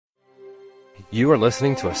You are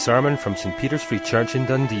listening to a sermon from St Peter's Free Church in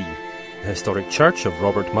Dundee, the historic church of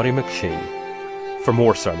Robert Murray McCheyne. For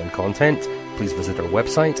more sermon content, please visit our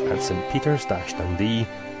website at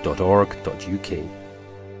stpeters-dundee.org.uk.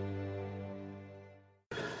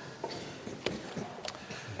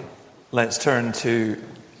 Let's turn to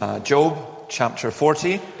Job chapter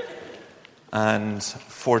 40 and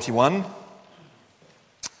 41.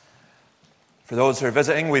 For those who are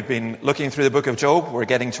visiting, we've been looking through the book of Job. We're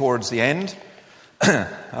getting towards the end.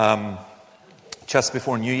 Just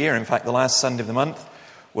before New Year, in fact, the last Sunday of the month,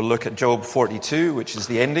 we'll look at Job 42, which is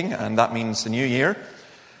the ending, and that means the new year.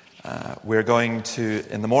 We're going to,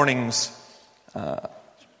 in the mornings,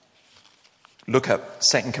 look at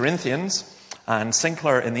 2 Corinthians, and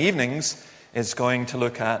Sinclair in the evenings is going to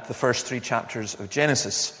look at the first 3 chapters of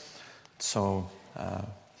Genesis. So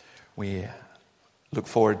we look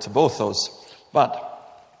forward to both those. But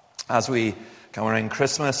as we come around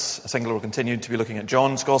Christmas, Sinclair will continue to be looking at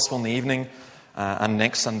John's Gospel in the evening and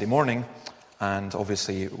next Sunday morning, and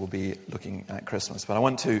obviously we'll be looking at Christmas. But I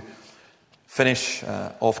want to finish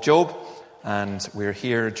off Job, and we're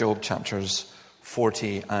here, Job chapters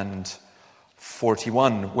 40 and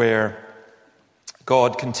 41, where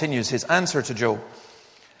God continues his answer to Job.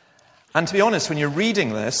 And to be honest, when you're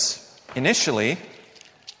reading this, initially,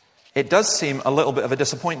 it does seem a little bit of a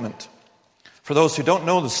disappointment. For those who don't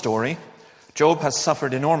know the story, Job has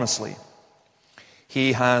suffered enormously.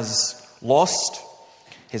 He has lost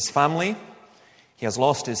his family, he has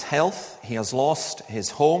lost his health, he has lost his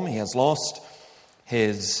home, he has lost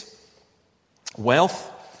his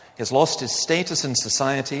wealth, he has lost his status in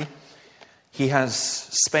society. He has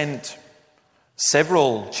spent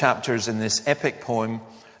several chapters in this epic poem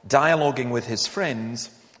dialoguing with his friends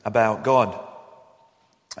about God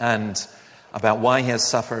and about why he has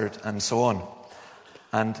suffered and so on.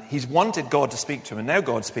 And he's wanted God to speak to him, and now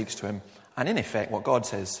God speaks to him. And in effect, what God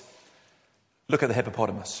says, look at the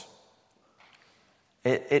hippopotamus.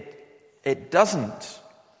 It doesn't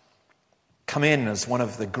come in as one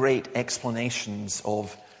of the great explanations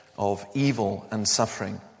of evil and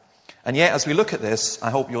suffering. And yet, as we look at this, I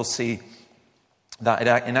hope you'll see that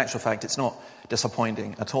in actual fact, it's not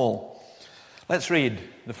disappointing at all. Let's read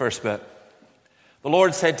the first bit. The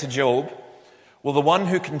Lord said to Job, "Will the one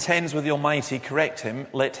who contends with the Almighty correct him?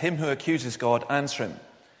 Let him who accuses God answer him."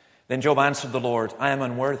 Then Job answered the Lord, "I am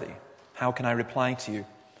unworthy. How can I reply to you?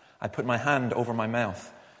 I put my hand over my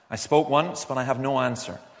mouth. I spoke once, but I have no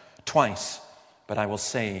answer. Twice, but I will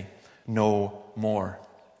say no more."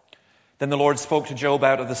 Then the Lord spoke to Job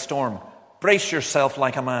out of the storm. "Brace yourself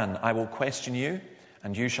like a man. I will question you,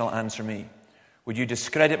 and you shall answer me. Would you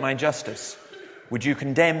discredit my justice? Would you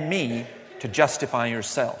condemn me to justify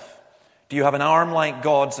yourself? Do you have an arm like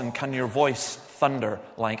God's, and can your voice thunder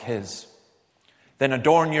like his? Then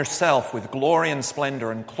adorn yourself with glory and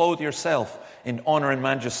splendor, and clothe yourself in honor and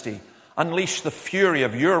majesty. Unleash the fury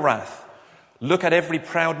of your wrath. Look at every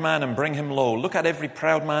proud man and bring him low. Look at every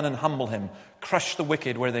proud man and humble him. Crush the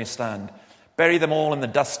wicked where they stand. Bury them all in the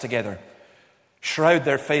dust together. Shroud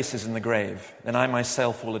their faces in the grave. Then I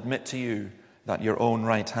myself will admit to you that your own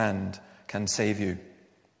right hand can save you."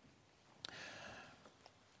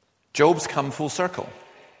 Job's come full circle.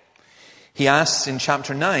 He asks in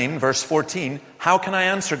chapter 9, verse 14, "How can I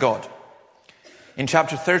answer God?" In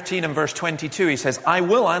chapter 13 and verse 22, he says, "I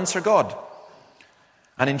will answer God."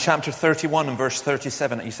 And in chapter 31 and verse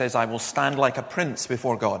 37, he says, "I will stand like a prince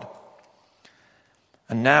before God."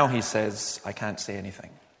 And now he says, "I can't say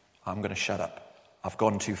anything. I'm going to shut up. I've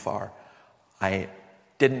gone too far. I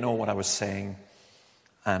didn't know what I was saying."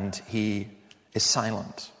 And he is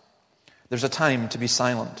silent. There's a time to be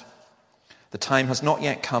silent. The time has not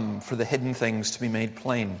yet come for the hidden things to be made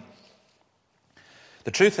plain.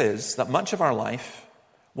 The truth is that much of our life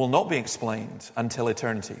will not be explained until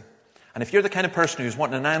eternity. And if you're the kind of person who's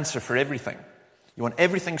wanting an answer for everything, you want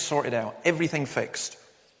everything sorted out, everything fixed,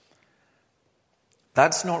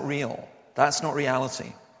 that's not real. That's not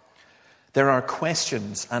reality. There are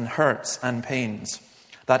questions and hurts and pains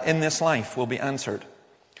that in this life will be answered.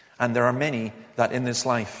 And there are many that in this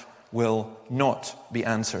life will not be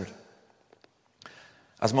answered.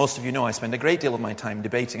 As most of you know, I spend a great deal of my time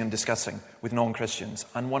debating and discussing with non-Christians.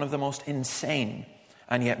 And one of the most insane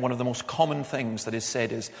and yet one of the most common things that is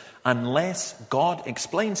said is, unless God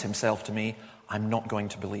explains himself to me, I'm not going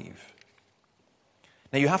to believe.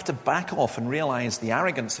 Now you have to back off and realize the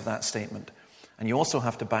arrogance of that statement. And you also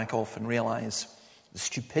have to back off and realize the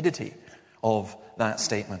stupidity of that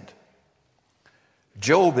statement.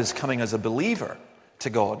 Job is coming as a believer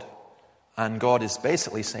to God, and God is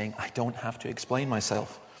basically saying, I don't have to explain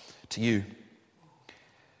myself to you.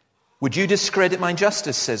 Would you discredit my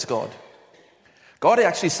justice, says God? God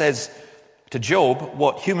actually says to Job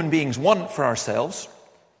what human beings want for ourselves.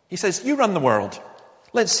 He says, you run the world.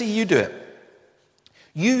 Let's see you do it.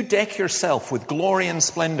 You deck yourself with glory and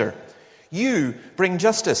splendor. You bring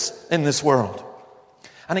justice in this world.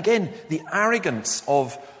 And again, the arrogance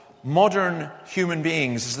of modern human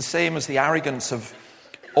beings is the same as the arrogance of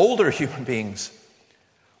older human beings.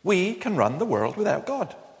 We can run the world without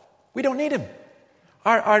God. We don't need him.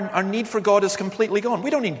 Our need for God is completely gone. We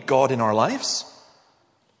don't need God in our lives.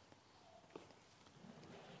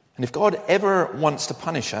 And if God ever wants to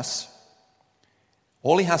punish us,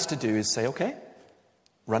 all he has to do is say, okay,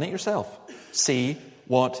 run it yourself. See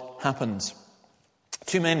what happens.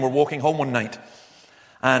 Two men were walking home one night,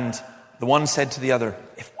 and the one said to the other,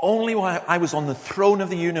 if only I was on the throne of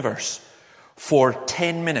the universe for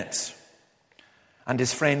 10 minutes. And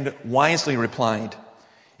his friend wisely replied,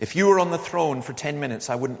 if you were on the throne for 10 minutes,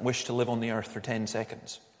 I wouldn't wish to live on the earth for 10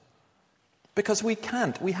 seconds. Because we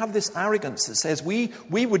can't. We have this arrogance that says we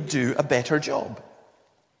would do a better job.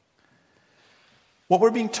 What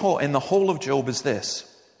we're being taught in the whole of Job is this,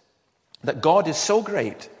 that God is so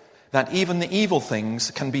great that even the evil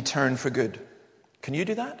things can be turned for good. Can you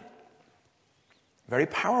do that? Very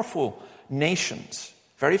powerful nations,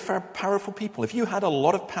 very powerful people. If you had a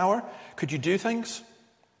lot of power, could you do things?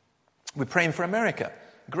 We're praying for America,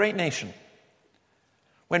 great nation.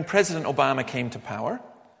 When President Obama came to power,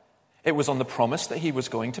 it was on the promise that he was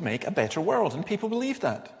going to make a better world, and people believed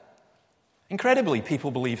that. Incredibly, people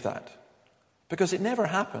believe that. Because it never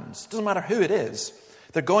happens. It doesn't matter who it is.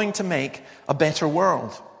 They're going to make a better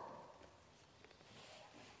world.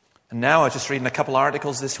 And now I was just reading a couple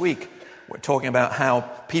articles this week. We're talking about how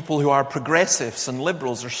people who are progressives and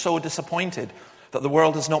liberals are so disappointed that the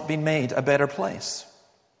world has not been made a better place.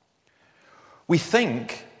 We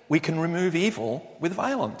think we can remove evil with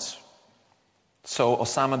violence. So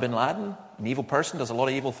Osama bin Laden, an evil person, does a lot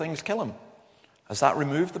of evil things, kill him. Has that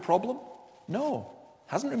removed the problem? No,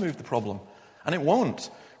 it hasn't removed the problem. And it won't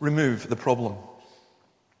remove the problem.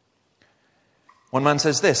 One man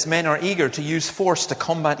says this, men are eager to use force to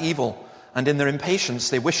combat evil, and in their impatience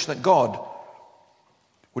they wish that God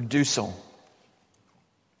would do so.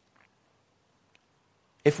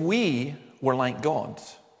 If we were like God,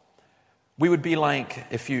 we would be like,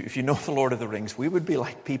 if you know the Lord of the Rings, we would be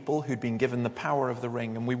like people who'd been given the power of the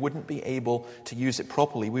ring, and we wouldn't be able to use it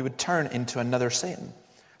properly. We would turn into another Satan.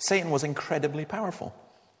 Satan was incredibly powerful.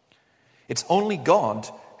 It's only God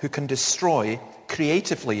who can destroy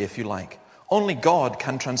creatively, if you like. Only God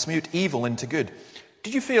can transmute evil into good.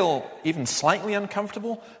 Did you feel even slightly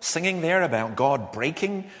uncomfortable singing there about God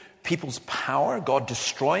breaking people's power, God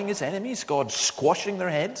destroying his enemies, God squashing their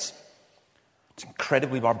heads? It's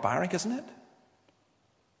incredibly barbaric, isn't it?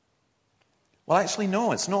 Well, actually,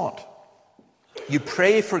 no, it's not. You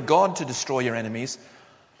pray for God to destroy your enemies,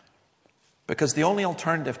 because the only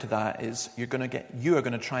alternative to that is you are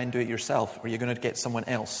going to try and do it yourself, or you're going to get someone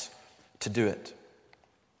else to do it.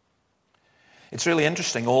 It's really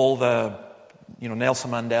interesting. All the,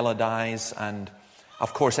 Nelson Mandela dies, and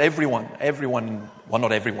of course everyone, well,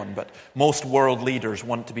 not everyone, but most world leaders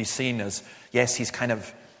want to be seen as, yes, he's kind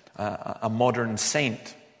of a modern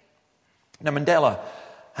saint. Now, Mandela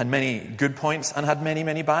had many good points and had many,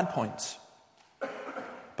 many bad points.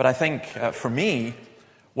 But I think, for me,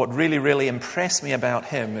 what really, really impressed me about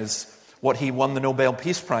him is what he won the Nobel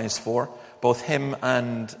Peace Prize for, both him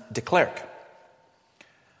and de Klerk.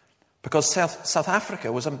 Because South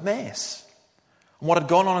Africa was a mess. And what had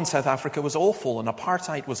gone on in South Africa was awful, and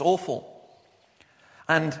apartheid was awful.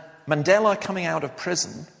 And Mandela, coming out of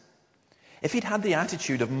prison, if he'd had the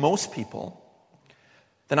attitude of most people,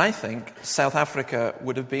 then I think South Africa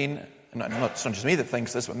would have been, and it's not just me that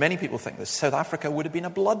thinks this, but many people think this, South Africa would have been a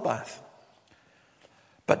bloodbath.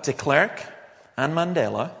 But de Klerk and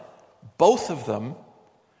Mandela, both of them,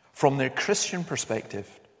 from their Christian perspective,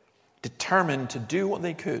 determined to do what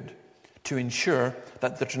they could to ensure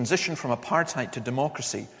that the transition from apartheid to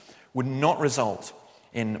democracy would not result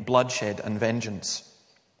in bloodshed and vengeance.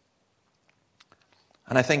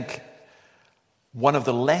 And I think one of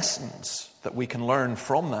the lessons that we can learn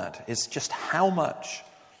from that is just how much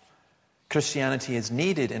Christianity is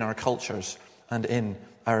needed in our cultures and in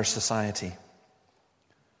our society.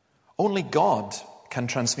 Only God can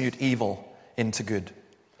transmute evil into good.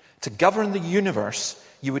 To govern the universe,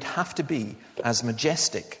 you would have to be as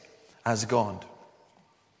majestic as God.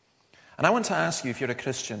 And I want to ask you, if you're a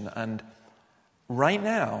Christian, and right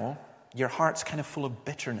now your heart's kind of full of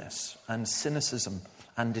bitterness and cynicism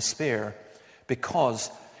and despair, because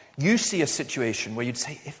you see a situation where you'd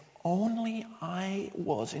say, if only I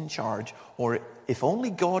was in charge, or if only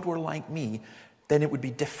God were like me, then it would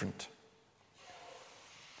be different.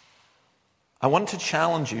 I want to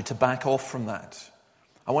challenge you to back off from that.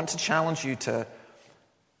 I want to challenge you to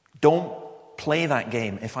don't play that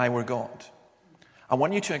game, if I were God. I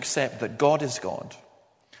want you to accept that God is God,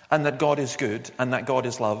 and that God is good, and that God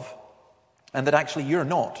is love, and that actually you're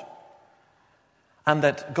not. And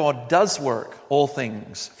that God does work all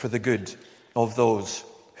things for the good of those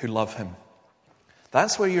who love him.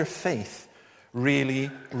 That's where your faith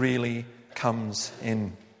really, really comes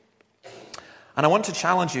in. And I want to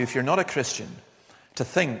challenge you, if you're not a Christian, to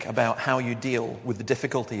think about how you deal with the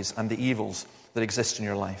difficulties and the evils that exist in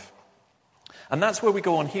your life. And that's where we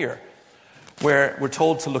go on here, where we're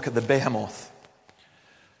told to look at the behemoth.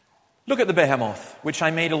 Look at the behemoth, which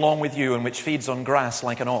I made along with you and which feeds on grass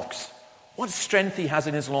like an ox. What strength he has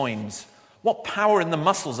in his loins. What power in the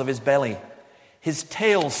muscles of his belly. His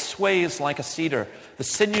tail sways like a cedar. The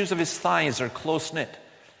sinews of his thighs are close-knit.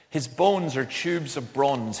 His bones are tubes of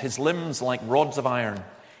bronze. His limbs like rods of iron.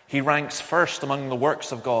 He ranks first among the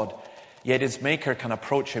works of God, yet his maker can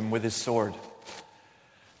approach him with his sword.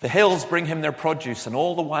 The hills bring him their produce, and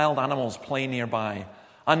all the wild animals play nearby.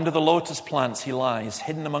 Under the lotus plants he lies,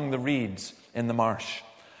 hidden among the reeds in the marsh.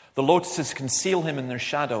 The lotuses conceal him in their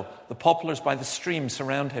shadow. The poplars by the stream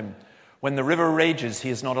surround him. When the river rages, he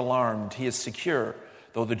is not alarmed. He is secure,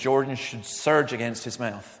 though the Jordan should surge against his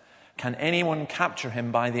mouth. Can anyone capture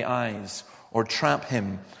him by the eyes, or trap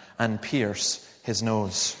him and pierce his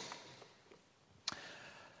nose?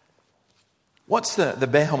 What's the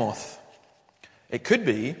behemoth? It could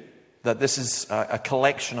be that this is a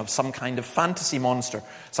collection of some kind of fantasy monster,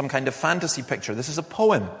 some kind of fantasy picture. This is a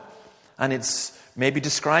poem, and it's maybe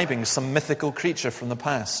describing some mythical creature from the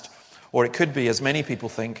past. Or it could be, as many people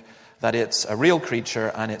think, that it's a real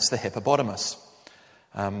creature and it's the hippopotamus.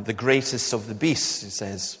 The greatest of the beasts, it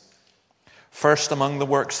says. First among the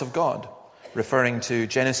works of God, referring to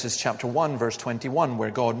Genesis chapter 1, verse 21,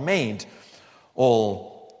 where God made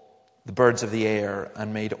all the birds of the air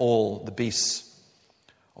and made all the beasts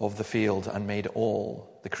of the field and made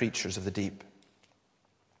all the creatures of the deep.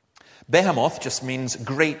 Behemoth just means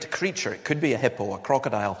great creature. It could be a hippo, a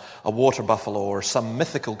crocodile, a water buffalo, or some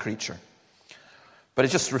mythical creature. But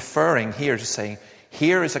it's just referring here to saying,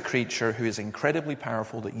 here is a creature who is incredibly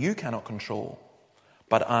powerful that you cannot control,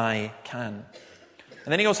 but I can.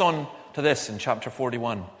 And then he goes on to this in chapter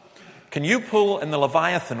 41. Can you pull in the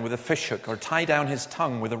Leviathan with a fishhook, or tie down his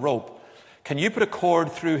tongue with a rope? Can you put a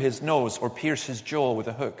cord through his nose, or pierce his jaw with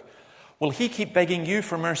a hook? Will he keep begging you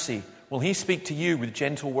for mercy? Will he speak to you with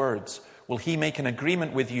gentle words? Will he make an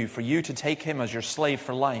agreement with you for you to take him as your slave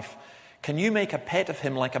for life? Can you make a pet of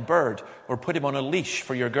him like a bird, or put him on a leash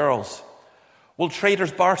for your girls? Will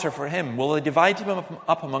traders barter for him? Will they divide him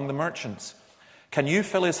up among the merchants? Can you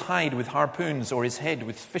fill his hide with harpoons, or his head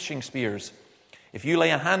with fishing spears? If you lay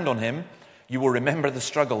a hand on him, you will remember the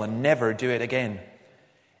struggle and never do it again.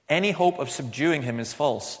 Any hope of subduing him is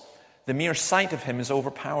false. The mere sight of him is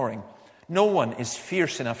overpowering. No one is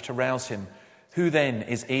fierce enough to rouse him. Who then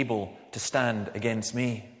is able to stand against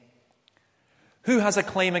me? Who has a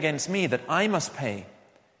claim against me that I must pay?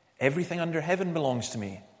 Everything under heaven belongs to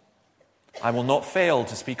me. I will not fail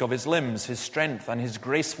to speak of his limbs, his strength, and his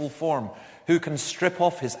graceful form. Who can strip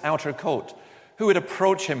off his outer coat? Who would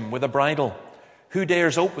approach him with a bridle? Who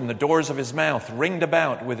dares open the doors of his mouth, ringed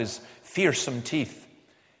about with his fearsome teeth?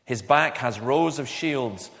 His back has rows of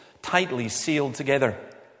shields, tightly sealed together.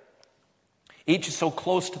 Each is so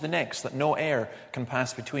close to the next that no air can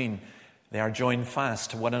pass between. They are joined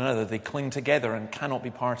fast to one another. They cling together and cannot be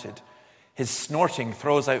parted. His snorting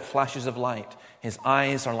throws out flashes of light. His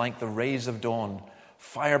eyes are like the rays of dawn.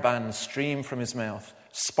 Firebands stream from his mouth.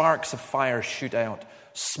 Sparks of fire shoot out.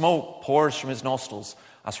 Smoke pours from his nostrils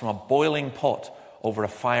as from a boiling pot over a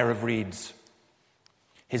fire of reeds.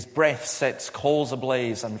 His breath sets coals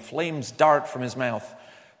ablaze and flames dart from his mouth.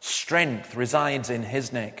 Strength resides in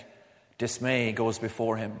his neck. Dismay goes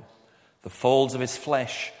before him. The folds of his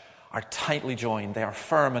flesh are tightly joined. They are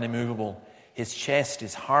firm and immovable. His chest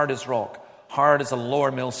is hard as rock, hard as a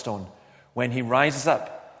lower millstone. When he rises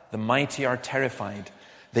up, the mighty are terrified.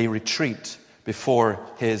 They retreat before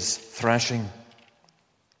his thrashing.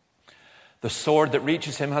 The sword that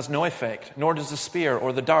reaches him has no effect, nor does the spear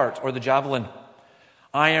or the dart or the javelin.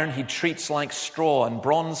 Iron he treats like straw, and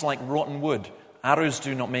bronze like rotten wood. Arrows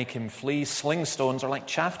do not make him flee. Sling stones are like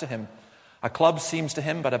chaff to him. A club seems to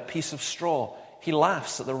him but a piece of straw. He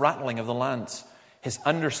laughs at the rattling of the lance. His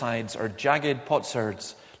undersides are jagged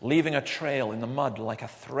potsherds, leaving a trail in the mud like a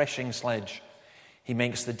threshing sledge. He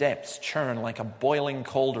makes the depths churn like a boiling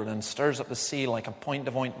cauldron and stirs up the sea like a pot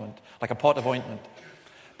of ointment.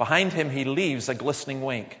 Behind him he leaves a glistening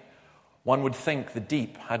wake. One would think the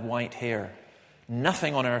deep had white hair.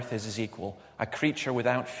 Nothing on earth is his equal, a creature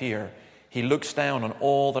without fear. He looks down on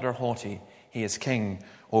all that are haughty. He is king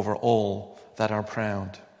over all that are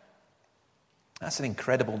proud. That's an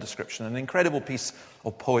incredible description, an incredible piece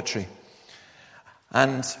of poetry.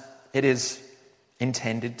 And it is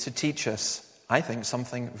intended to teach us, I think,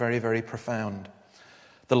 something very, very profound.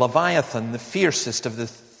 The Leviathan, the fiercest of the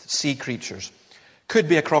sea creatures, could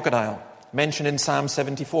be a crocodile, mentioned in Psalm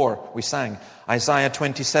 74. We sang Isaiah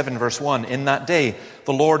 27, verse 1. In that day,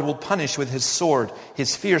 the Lord will punish with his sword,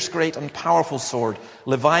 his fierce, great, and powerful sword,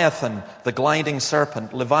 Leviathan, the gliding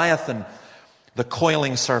serpent, Leviathan, the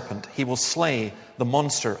coiling serpent. He will slay the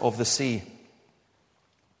monster of the sea.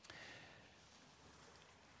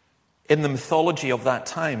 In the mythology of that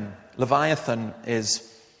time, Leviathan is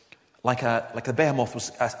like the behemoth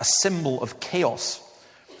was a symbol of chaos.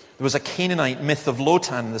 There was a Canaanite myth of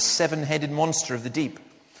Lotan, the seven-headed monster of the deep.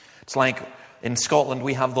 It's like in Scotland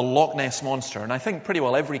we have the Loch Ness monster, and I think pretty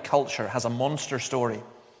well every culture has a monster story.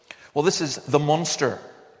 Well, this is the monster.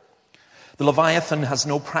 The Leviathan has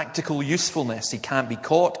no practical usefulness. He can't be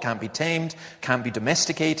caught, can't be tamed, can't be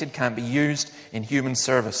domesticated, can't be used in human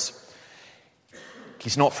service.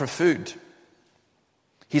 He's not for food.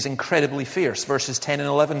 He's incredibly fierce. Verses 10 and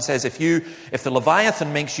 11 says, if the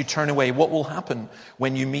Leviathan makes you turn away, what will happen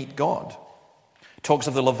when you meet God? It talks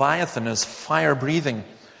of the Leviathan as fire-breathing,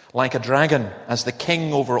 like a dragon, as the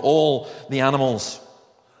king over all the animals.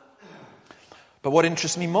 But what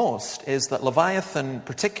interests me most is that Leviathan,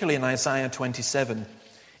 particularly in Isaiah 27,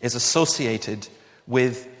 is associated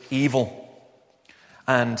with evil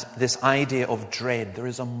and this idea of dread. There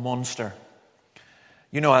is a monster.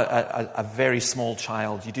 You know, a very small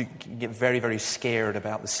child, you can get very, very scared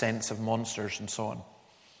about the sense of monsters and so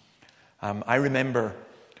on. I remember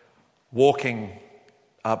walking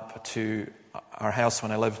up to our house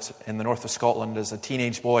when I lived in the north of Scotland as a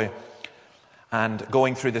teenage boy and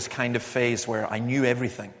going through this kind of phase where I knew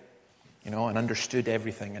everything, and understood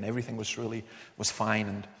everything, and everything was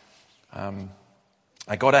fine. And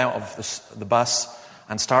I got out of the bus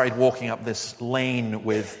and started walking up this lane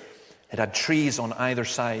it had trees on either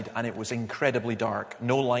side, and it was incredibly dark.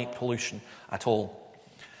 No light pollution at all.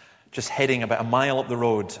 Just heading about a mile up the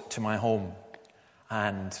road to my home.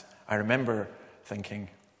 And I remember thinking,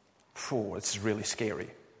 this is really scary.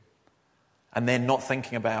 And then not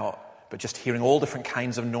thinking about, but just hearing all different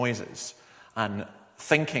kinds of noises and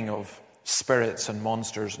thinking of spirits and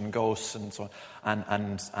monsters and ghosts and so on,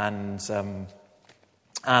 and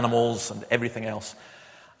animals and everything else.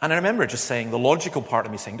 And I remember just saying, the logical part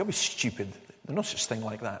of me saying, don't be stupid. There's no such thing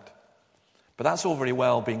like that. But that's all very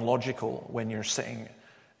well being logical when you're sitting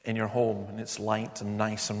in your home and it's light and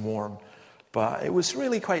nice and warm. But it was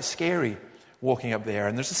really quite scary walking up there.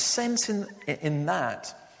 And there's a sense in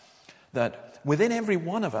that within every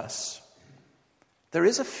one of us, there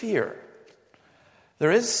is a fear.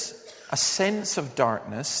 There is a sense of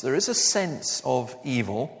darkness. There is a sense of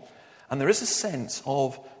evil. And there is a sense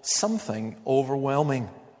of something overwhelming.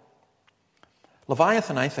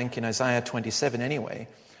 Leviathan, I think, in Isaiah 27 anyway,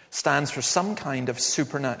 stands for some kind of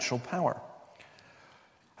supernatural power.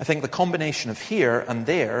 I think the combination of here and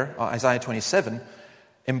there, Isaiah 27,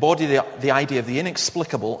 embody the idea of the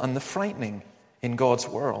inexplicable and the frightening in God's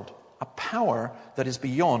world. A power that is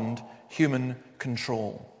beyond human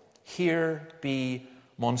control. Here be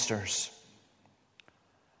monsters.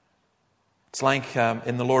 It's like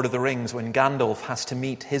in The Lord of the Rings when Gandalf has to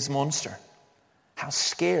meet his monster. How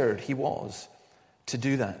scared he was to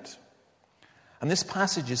do that. And this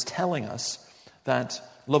passage is telling us that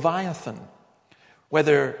Leviathan,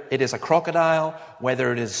 whether it is a crocodile,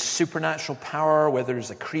 whether it is supernatural power, whether it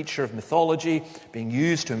is a creature of mythology being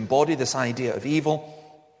used to embody this idea of evil,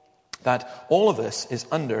 that all of this is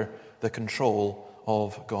under the control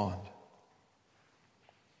of God.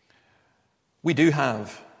 We do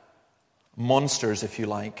have monsters, if you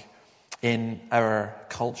like, in our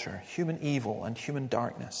culture. Human evil and human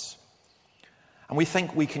darkness. And we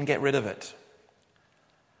think we can get rid of it.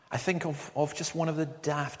 I think of just one of the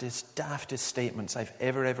daftest statements I've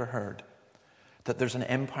ever heard. That there's an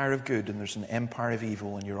empire of good and there's an empire of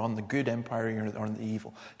evil, and you're on the good empire and you're on the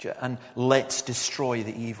evil. And let's destroy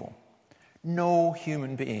the evil. No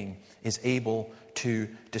human being is able to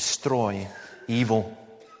destroy evil.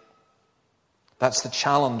 That's the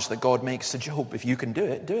challenge that God makes to Job. If you can do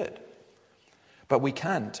it, do it. But we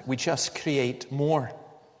can't. We just create more.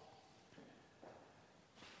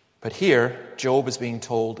 But here, Job is being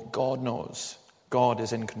told, God knows. God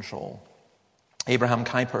is in control. Abraham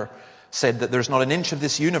Kuyper said that there's not an inch of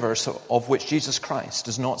this universe of which Jesus Christ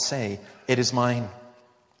does not say, it is mine.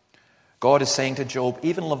 God is saying to Job,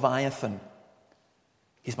 even Leviathan,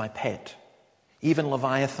 he's my pet. Even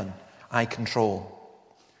Leviathan I control.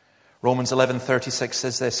 Romans 11:36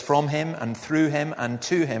 says this, from him and through him and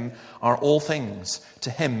to him are all things. To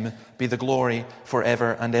him be the glory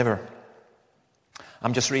forever and ever.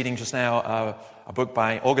 I'm just reading just now a book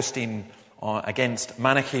by Augustine against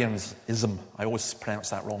Manichaeism. I always pronounce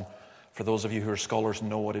that wrong for those of you who are scholars and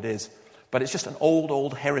know what it is. But it's just an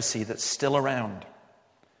old heresy that's still around.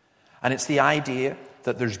 And it's the idea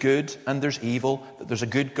that there's good and there's evil, that there's a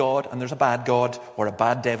good God and there's a bad God or a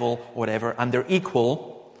bad devil, whatever, and they're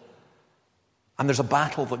equal. And there's a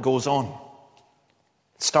battle that goes on.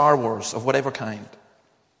 Star Wars of whatever kind.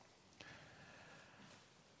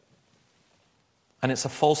 And it's a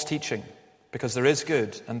false teaching because there is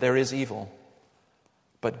good and there is evil.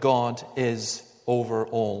 But God is over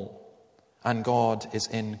all. And God is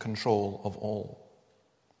in control of all.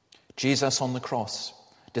 Jesus on the cross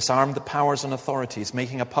disarmed the powers and authorities,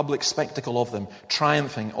 making a public spectacle of them,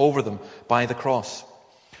 triumphing over them by the cross.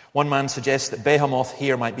 One man suggests that Behemoth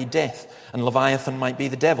here might be death, and Leviathan might be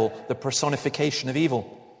the devil, the personification of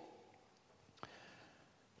evil.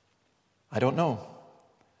 I don't know.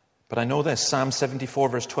 But I know this. Psalm 74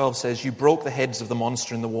 verse 12 says, you broke the heads of the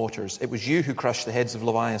monster in the waters. It was you who crushed the heads of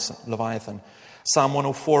Leviathan. Psalm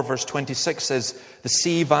 104 verse 26 says, the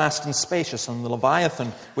sea vast and spacious, and the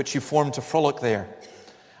Leviathan which you formed to frolic there.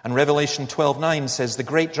 And Revelation 12:9 says, the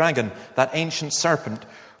great dragon, that ancient serpent,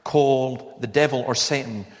 called the devil or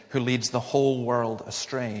Satan, who leads the whole world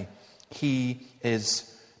astray. He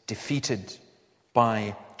is defeated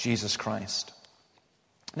by Jesus Christ.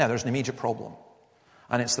 Now, there's an immediate problem.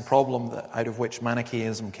 And it's the problem that out of which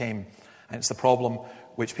Manichaeism came. And it's the problem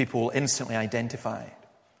which people will instantly identify.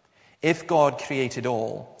 If God created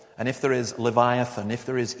all, and if there is Leviathan, if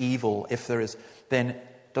there is evil, then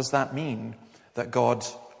does that mean that God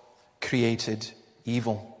created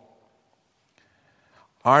evil?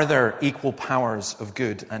 Are there equal powers of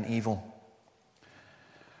good and evil?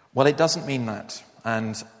 Well, it doesn't mean that.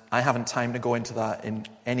 And I haven't time to go into that in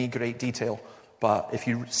any great detail. But if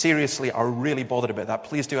you seriously are really bothered about that,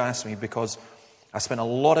 please do ask me, because I spent a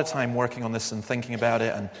lot of time working on this and thinking about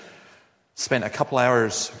it, and spent a couple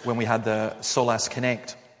hours when we had the Solas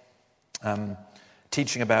Connect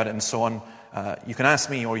teaching about it and so on. You can ask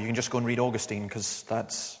me, or you can just go and read Augustine, because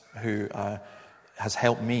that's who has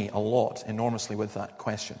helped me a lot, enormously, with that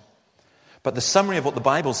question. But the summary of what the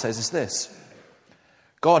Bible says is this.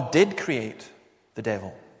 God did create the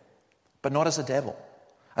devil, but not as a devil,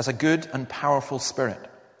 as a good and powerful spirit.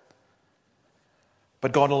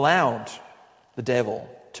 But God allowed the devil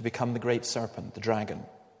to become the great serpent, the dragon.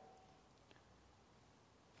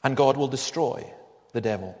 And God will destroy the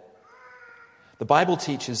devil. The Bible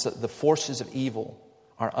teaches that the forces of evil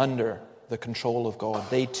are under the control of God.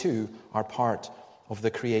 They too are part of the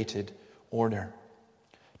created order.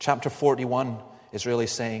 Chapter 41 is really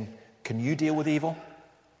saying, can you deal with evil?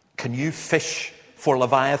 Can you fish for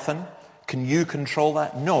Leviathan? Can you control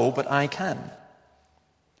that? No, but I can.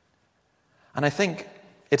 And I think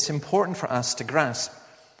it's important for us to grasp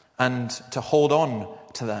and to hold on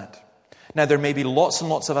to that. Now, there may be lots and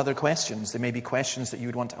lots of other questions. There may be questions that you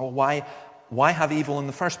would want to, why have evil in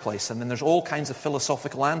the first place? And then there's all kinds of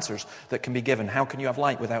philosophical answers that can be given. How can you have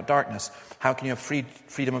light without darkness? How can you have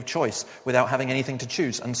freedom of choice without having anything to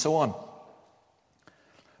choose? And so on.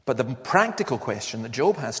 But the practical question that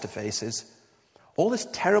Job has to face is, all this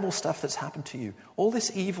terrible stuff that's happened to you, all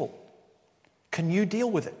this evil, can you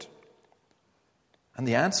deal with it? And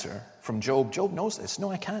the answer from Job knows this.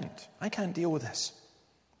 No, I can't. I can't deal with this.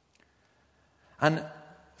 And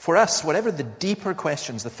for us, whatever the deeper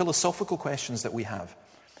questions, the philosophical questions that we have,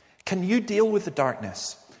 can you deal with the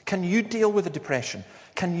darkness? Can you deal with the depression?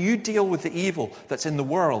 Can you deal with the evil that's in the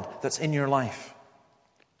world, that's in your life?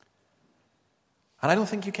 And I don't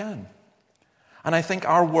think you can. And I think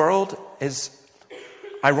our world is,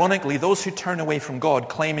 ironically, those who turn away from God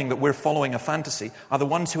claiming that we're following a fantasy are the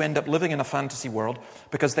ones who end up living in a fantasy world,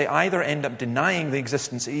 because they either end up denying the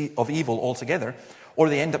existence of evil altogether, or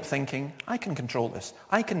they end up thinking, I can control this.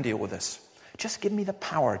 I can deal with this. Just give me the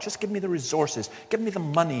power. Just give me the resources. Give me the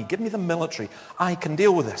money. Give me the military. I can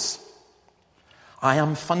deal with this. I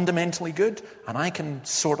am fundamentally good, and I can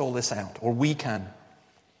sort all this out. Or we can.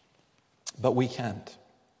 But we can't.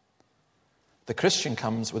 The Christian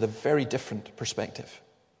comes with a very different perspective.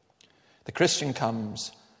 The Christian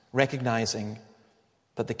comes recognizing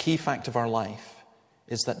that the key fact of our life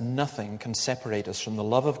is that nothing can separate us from the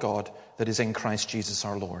love of God that is in Christ Jesus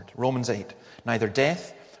our Lord. Romans 8, neither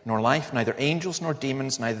death nor life, neither angels nor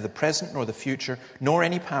demons, neither the present nor the future, nor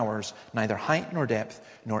any powers, neither height nor depth,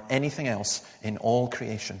 nor anything else in all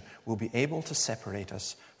creation will be able to separate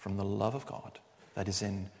us from the love of God that is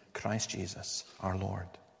in Christ Jesus our Lord.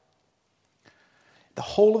 The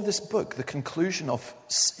whole of this book, the conclusion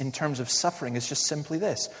in terms of suffering, is just simply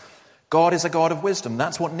this. God is a God of wisdom.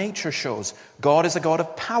 That's what nature shows. God is a God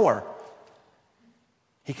of power.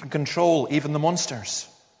 He can control even the monsters.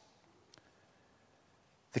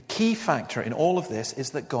 The key factor in all of this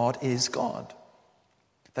is that God is God.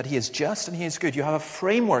 That He is just and He is good. You have a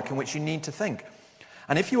framework in which you need to think.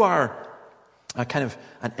 And if you are a kind of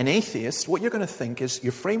an atheist, what you're going to think is,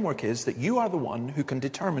 your framework is that you are the one who can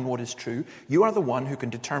determine what is true. You are the one who can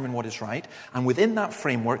determine what is right. And within that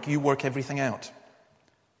framework, you work everything out.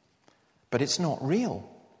 But it's not real.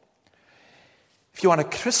 If you are a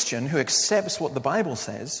Christian who accepts what the Bible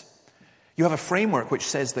says, you have a framework which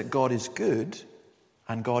says that God is good,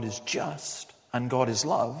 and God is just, and God is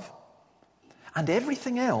love. And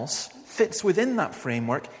everything else fits within that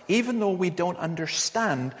framework, even though we don't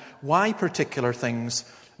understand why particular things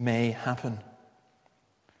may happen.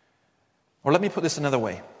 Or let me put this another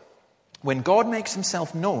way. When God makes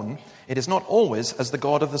Himself known, it is not always as the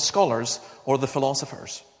God of the scholars or the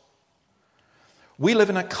philosophers. We live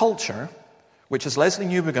in a culture which, as Leslie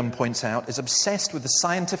Newbigin points out, is obsessed with the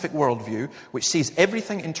scientific worldview, which sees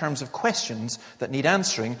everything in terms of questions that need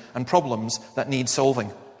answering and problems that need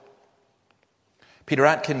solving. Peter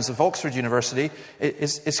Atkins of Oxford University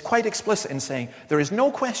is quite explicit in saying there is no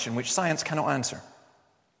question which science cannot answer.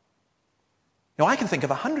 Now, I can think of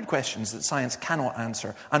 100 questions that science cannot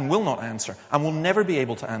answer and will not answer and will never be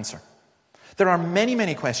able to answer. There are many,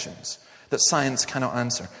 many questions that science cannot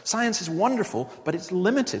answer. Science is wonderful, but it's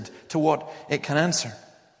limited to what it can answer.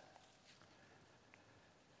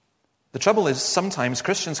 The trouble is, sometimes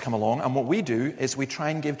Christians come along, and what we do is we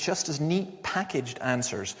try and give just as neat packaged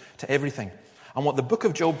answers to everything. And what the book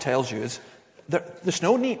of Job tells you is there's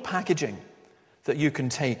no neat packaging that you can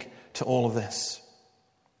take to all of this.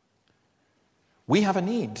 We have a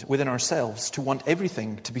need within ourselves to want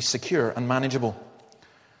everything to be secure and manageable.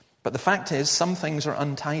 But the fact is, some things are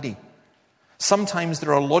untidy. Sometimes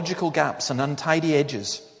there are logical gaps and untidy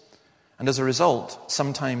edges. And as a result,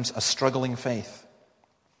 sometimes a struggling faith.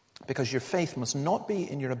 Because your faith must not be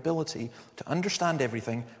in your ability to understand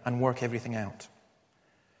everything and work everything out.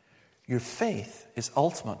 Your faith is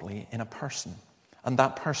ultimately in a person, and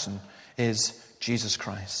that person is Jesus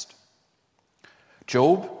Christ.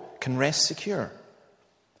 Job can rest secure,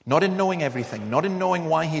 not in knowing everything, not in knowing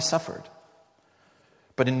why he suffered,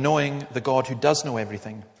 but in knowing the God who does know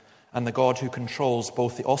everything, and the God who controls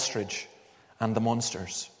both the ostrich and the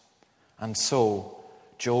monsters. And so,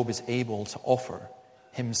 Job is able to offer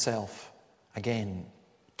himself again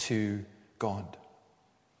to God.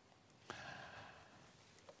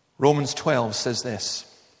 Romans 12 says this,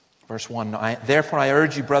 verse 1, Therefore I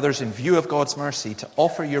urge you, brothers, in view of God's mercy, to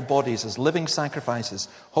offer your bodies as living sacrifices,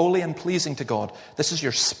 holy and pleasing to God. This is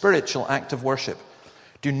your spiritual act of worship.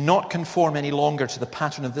 Do not conform any longer to the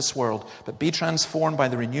pattern of this world, but be transformed by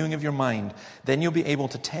the renewing of your mind. Then you'll be able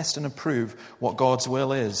to test and approve what God's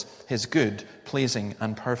will is, His good, pleasing,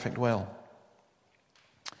 and perfect will.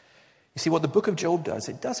 You see, what the book of Job does,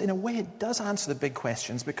 in a way, it does answer the big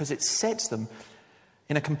questions because it sets them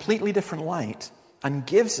in a completely different light and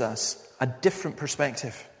gives us a different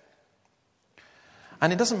perspective.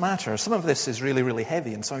 And it doesn't matter. Some of this is really, really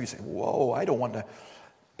heavy, and some of you say, whoa, I don't want to...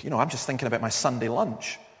 I'm just thinking about my Sunday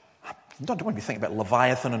lunch. I don't want to be thinking about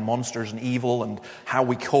Leviathan and monsters and evil and how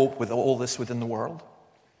we cope with all this within the world.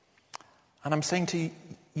 And I'm saying to you,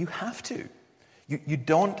 you have to. You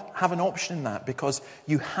don't have an option in that because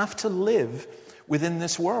you have to live within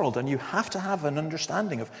this world and you have to have an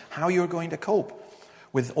understanding of how you're going to cope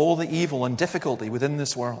with all the evil and difficulty within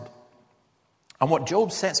this world. And what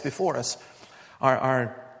Job sets before us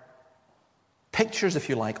are pictures, if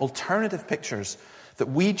you like, alternative pictures that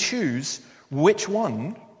we choose which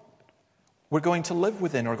one we're going to live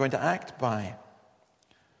within or going to act by.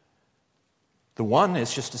 The one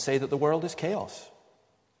is just to say that the world is chaos,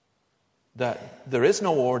 that there is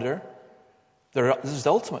no order, there is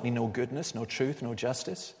ultimately no goodness, no truth, no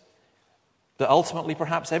justice, that ultimately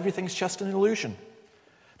perhaps everything's just an illusion,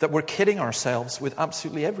 that we're kidding ourselves with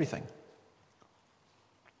absolutely everything.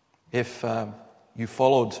 If you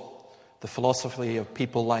followed the philosophy of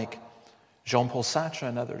people like Jean-Paul Sartre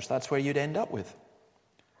and others, that's where you'd end up with.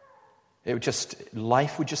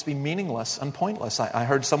 Life would just be meaningless and pointless. I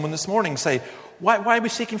heard someone this morning say, why are we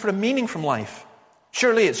seeking for a meaning from life?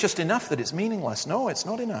 Surely it's just enough that it's meaningless. No, it's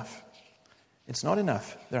not enough. It's not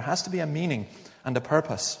enough. There has to be a meaning and a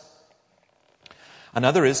purpose.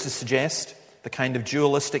 Another is to suggest the kind of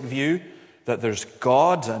dualistic view that there's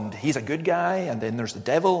God and He's a good guy, and then there's the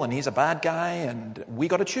devil and he's a bad guy, and we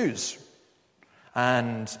got to choose.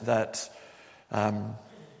 And that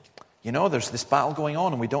You know, there's this battle going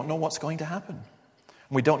on and we don't know what's going to happen.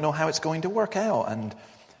 And we don't know how it's going to work out. And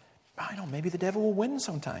I know, maybe the devil will win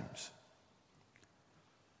sometimes.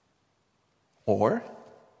 Or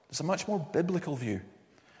there's a much more biblical view,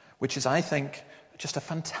 which is, I think, just a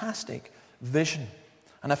fantastic vision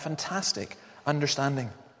and a fantastic understanding.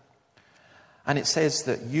 And it says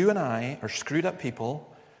that you and I are screwed up people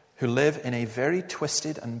who live in a very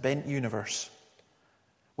twisted and bent universe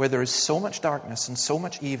where there is so much darkness and so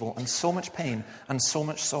much evil and so much pain and so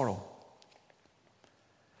much sorrow.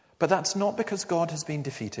 But that's not because God has been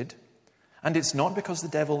defeated, and it's not because the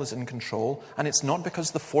devil is in control, and it's not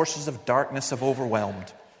because the forces of darkness have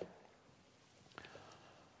overwhelmed.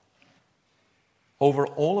 Over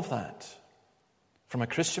all of that, from a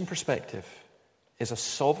Christian perspective, is a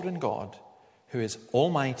sovereign God who is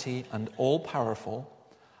almighty and all-powerful,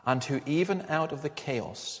 and who even out of the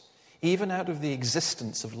chaos, even out of the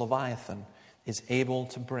existence of Leviathan, is able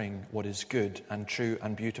to bring what is good and true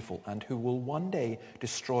and beautiful, and who will one day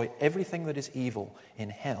destroy everything that is evil in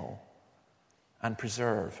hell and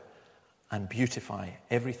preserve and beautify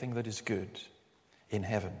everything that is good in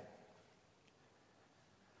heaven.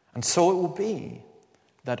 And so it will be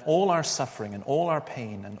that all our suffering and all our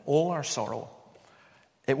pain and all our sorrow,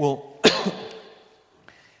 it will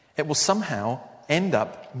somehow end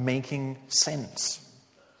up making sense.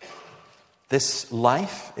 This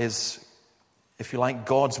life is, if you like,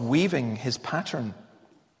 God's weaving his pattern,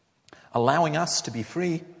 allowing us to be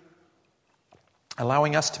free,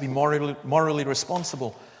 allowing us to be morally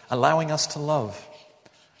responsible, allowing us to love,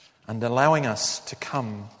 and allowing us to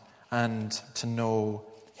come and to know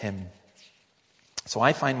him. So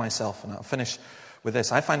I find myself, and I'll finish with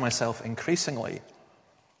this, I find myself increasingly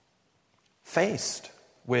faced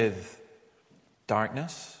with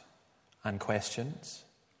darkness and questions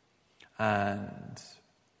and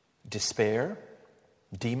despair,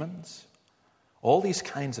 demons, all these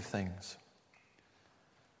kinds of things.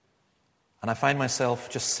 And I find myself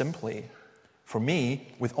just simply, for me,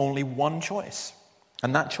 with only one choice.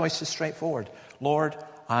 And that choice is straightforward. Lord,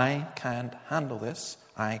 I can't handle this.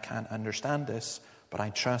 I can't understand this, but I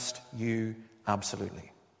trust you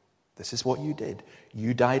absolutely. This is what you did.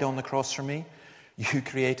 You died on the cross for me. You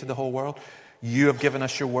created the whole world. You have given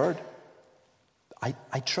us your word.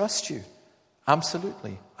 I trust you.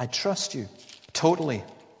 Absolutely. I trust you. Totally.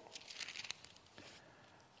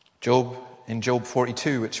 In Job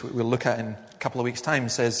 42, which we'll look at in a couple of weeks' time,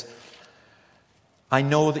 says, I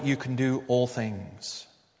know that you can do all things.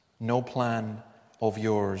 No plan of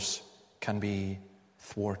yours can be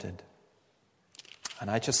thwarted.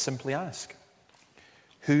 And I just simply ask,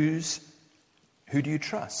 who do you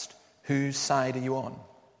trust? Whose side are you on?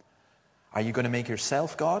 Are you going to make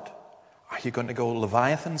yourself God? Are you going to go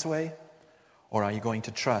Leviathan's way? Or are you going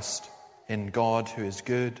to trust in God who is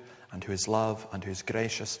good and who is love and who is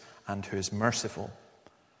gracious and who is merciful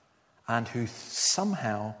and who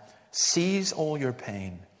somehow sees all your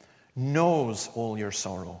pain, knows all your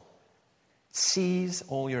sorrow, sees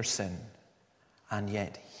all your sin, and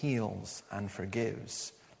yet heals and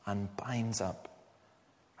forgives and binds up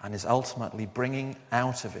and is ultimately bringing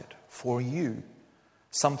out of it for you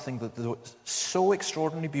something that is so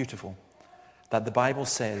extraordinarily beautiful that the Bible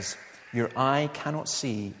says your eye cannot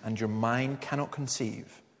see and your mind cannot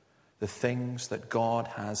conceive the things that God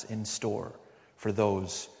has in store for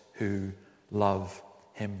those who love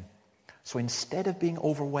him. So instead of being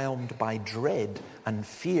overwhelmed by dread and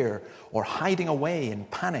fear or hiding away in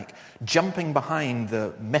panic, jumping behind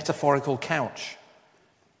the metaphorical couch,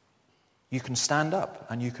 you can stand up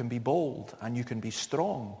and you can be bold and you can be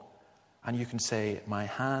strong and you can say, my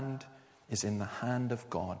hand is in the hand of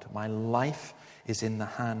God. My life is in the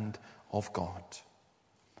hand of God.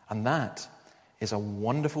 And that is a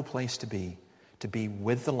wonderful place to be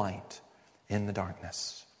with the light in the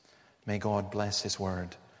darkness. May God bless his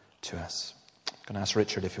word to us. I'm going to ask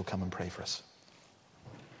Richard if he'll come and pray for us.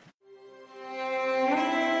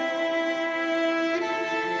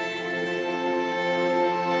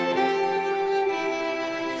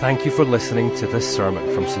 Thank you for listening to this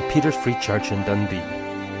sermon from St. Peter's Free Church in Dundee.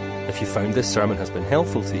 If you found this sermon has been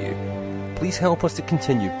helpful to you, please help us to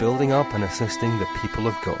continue building up and assisting the people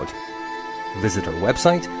of God. Visit our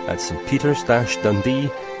website at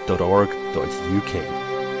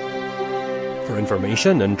stpeters-dundee.org.uk. For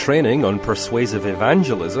information and training on persuasive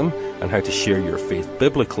evangelism and how to share your faith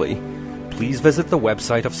biblically, please visit the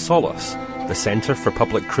website of Solas, the Centre for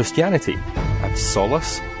Public Christianity, at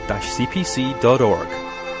solas-cpc.org.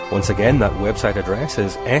 Once again, that website address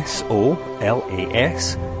is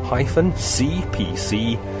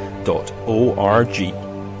solas-cpc.org.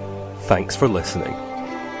 Thanks for listening.